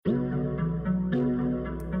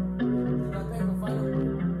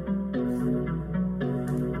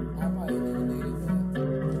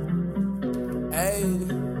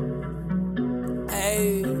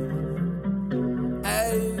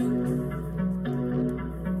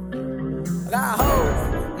Got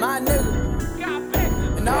hoes, my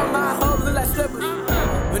nigga. And all my hoes look like strippers.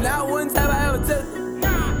 But not once have I ever tipped them.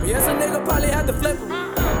 But yes, a nigga probably had to flip them.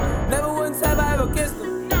 Never once have I ever kissed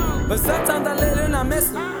them. But sometimes I lit and I miss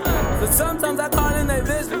them. But sometimes I call and they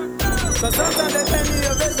visit. But sometimes they pay me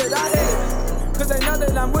a visit, I hit it. Cause they know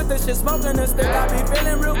that I'm with the shit, smoking the stick. I be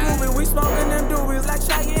feeling real groovy, we smoking them doobies like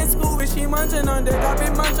Shaggy and Scooby. She munching on dick, I be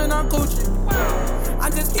munching on coochie.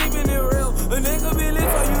 I'm just keeping it real. A nigga be lit,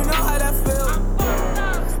 so you know how that feel.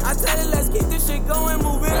 I tell her, let's keep this shit going,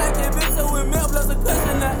 moving like a bitch, so with milk plus a cushion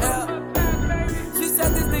in the air. She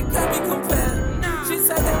said this thing can't be compared. She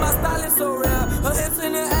said that my style is so rare. Her hips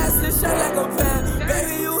and her ass is shaped like a pen.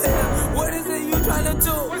 Baby, you here? What is it you tryna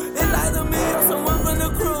do? It's either me or someone from the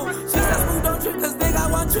crew. She said, "Smooth, don't trip, cause nigga,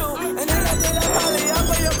 I want you." And then I did that probably up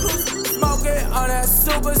for your crew. Smoking on that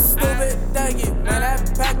super stupid thinking. Man,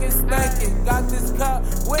 that pack is stinking. Got this cup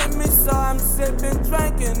with me, so I'm sipping,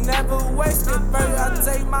 drinking. Never wasting. First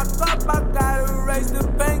I take my cup, I gotta raise the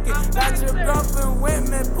banking. Got your girlfriend with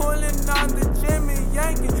me, pulling on the Jimmy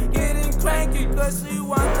Yankee. Getting cranky, cause she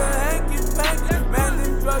want the hanky-panky. Man,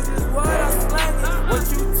 them drugs is what I'm slanging. What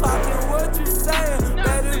you talking, what you saying?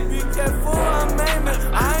 Better be careful, I'm aiming.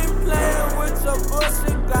 I ain't playing with your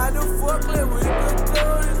bullshit. Got a forklift, we could do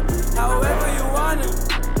this however you want it.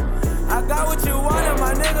 I got what you wanted,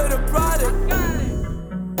 my nigga, the product.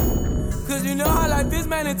 Cause you know how like this,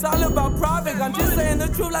 man, it's all about profit. I'm just saying the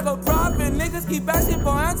truth like a prophet. Niggas keep asking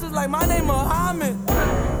for answers like my name Muhammad.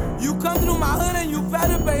 You come through my hood and you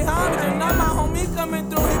better pay homage. And now my homie coming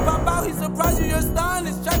through, he pop out, he surprised you, you're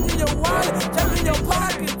astonished. Checking your wallet, checking your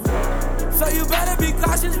pockets. So you better be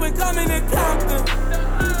cautious when coming to Compton.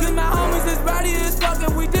 Cause my homies is ready as fuck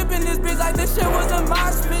and we dipping this bitch like this shit was a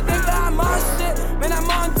mosh pit. Nigga, I'm on shit, man, I'm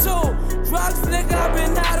on two. Drugs, nigga, I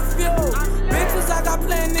been out of fuel. Bitches, I got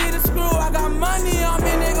plenty to screw. I got money on me,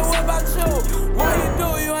 nigga, what about you? What you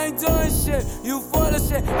do? You ain't doing shit. You full of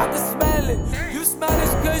shit, I can smell it. You smell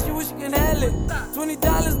this cause you wish you can handle it. $20,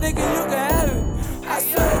 nigga, you can have it. I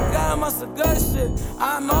swear to God, I'm on some good shit.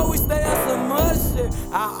 I'm always stay on some mud shit.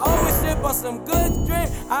 I always sip on some good drink.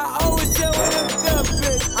 I always chill with a good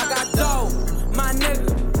bitch. I got dough, my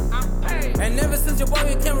nigga. And ever since your boy,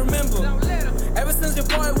 you can't remember. Ever since your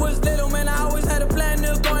boy was little, man, I always had a plan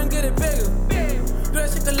to go and get it bigger. Do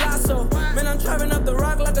that shit colossal. Man, I'm driving up the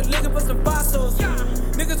rock like a nigga for some fossils.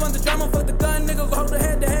 Niggas want the drama, fuck the gun. Nigga go hold the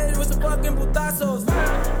head to head with some fucking putazos.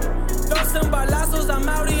 Throw some balazos, I'm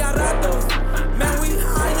out a ratos. Man, we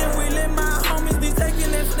high and we lit, my homies be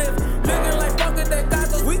taking them sniffs. Looking like fucking they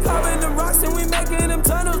gatos. We carving them rocks and we making them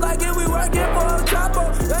tunnels like if we working for a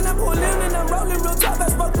chopper. Then I'm pulling and I'm rolling real tough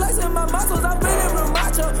as fuck, flexing my muscles, I'm feeling real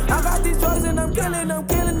macho. I got these drugs and I'm killing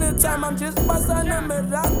the time. I'm just passando me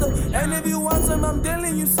rato. And if you want some, I'm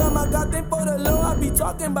dealing you some. I got them for the low, I be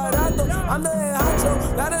talking barato. I'm the head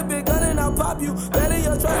honcho, got a big gun and I'll pop you. Better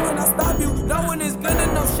your choice when I stop you. No one is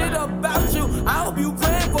gonna know shit about you. I hope you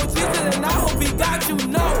praying for Jesus and I hope he got you,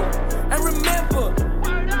 no. And remember,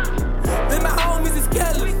 that my homies is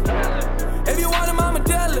killers. If you want him, I'm a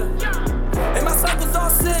dealer. And my circles all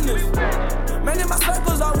sinners. Man, in my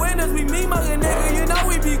circles all winners. We me mugging, nigga, you know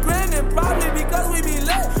we be grinning. Probably because we be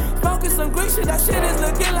lit. Smoking some green shit, that shit is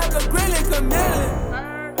looking like a grilling chameleon.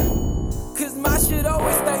 Cause my shit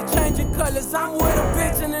always stay changing colors. I'm with a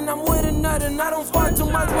bitch and then I'm with another. And I don't fight too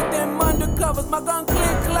much with them undercovers. My gun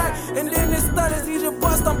click clack and then it stutters. Easy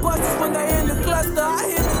bust on busters when they in the cluster. I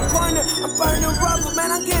hit the corner, I'm burning rubber.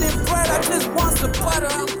 Man, I'm getting bread, I just want some butter.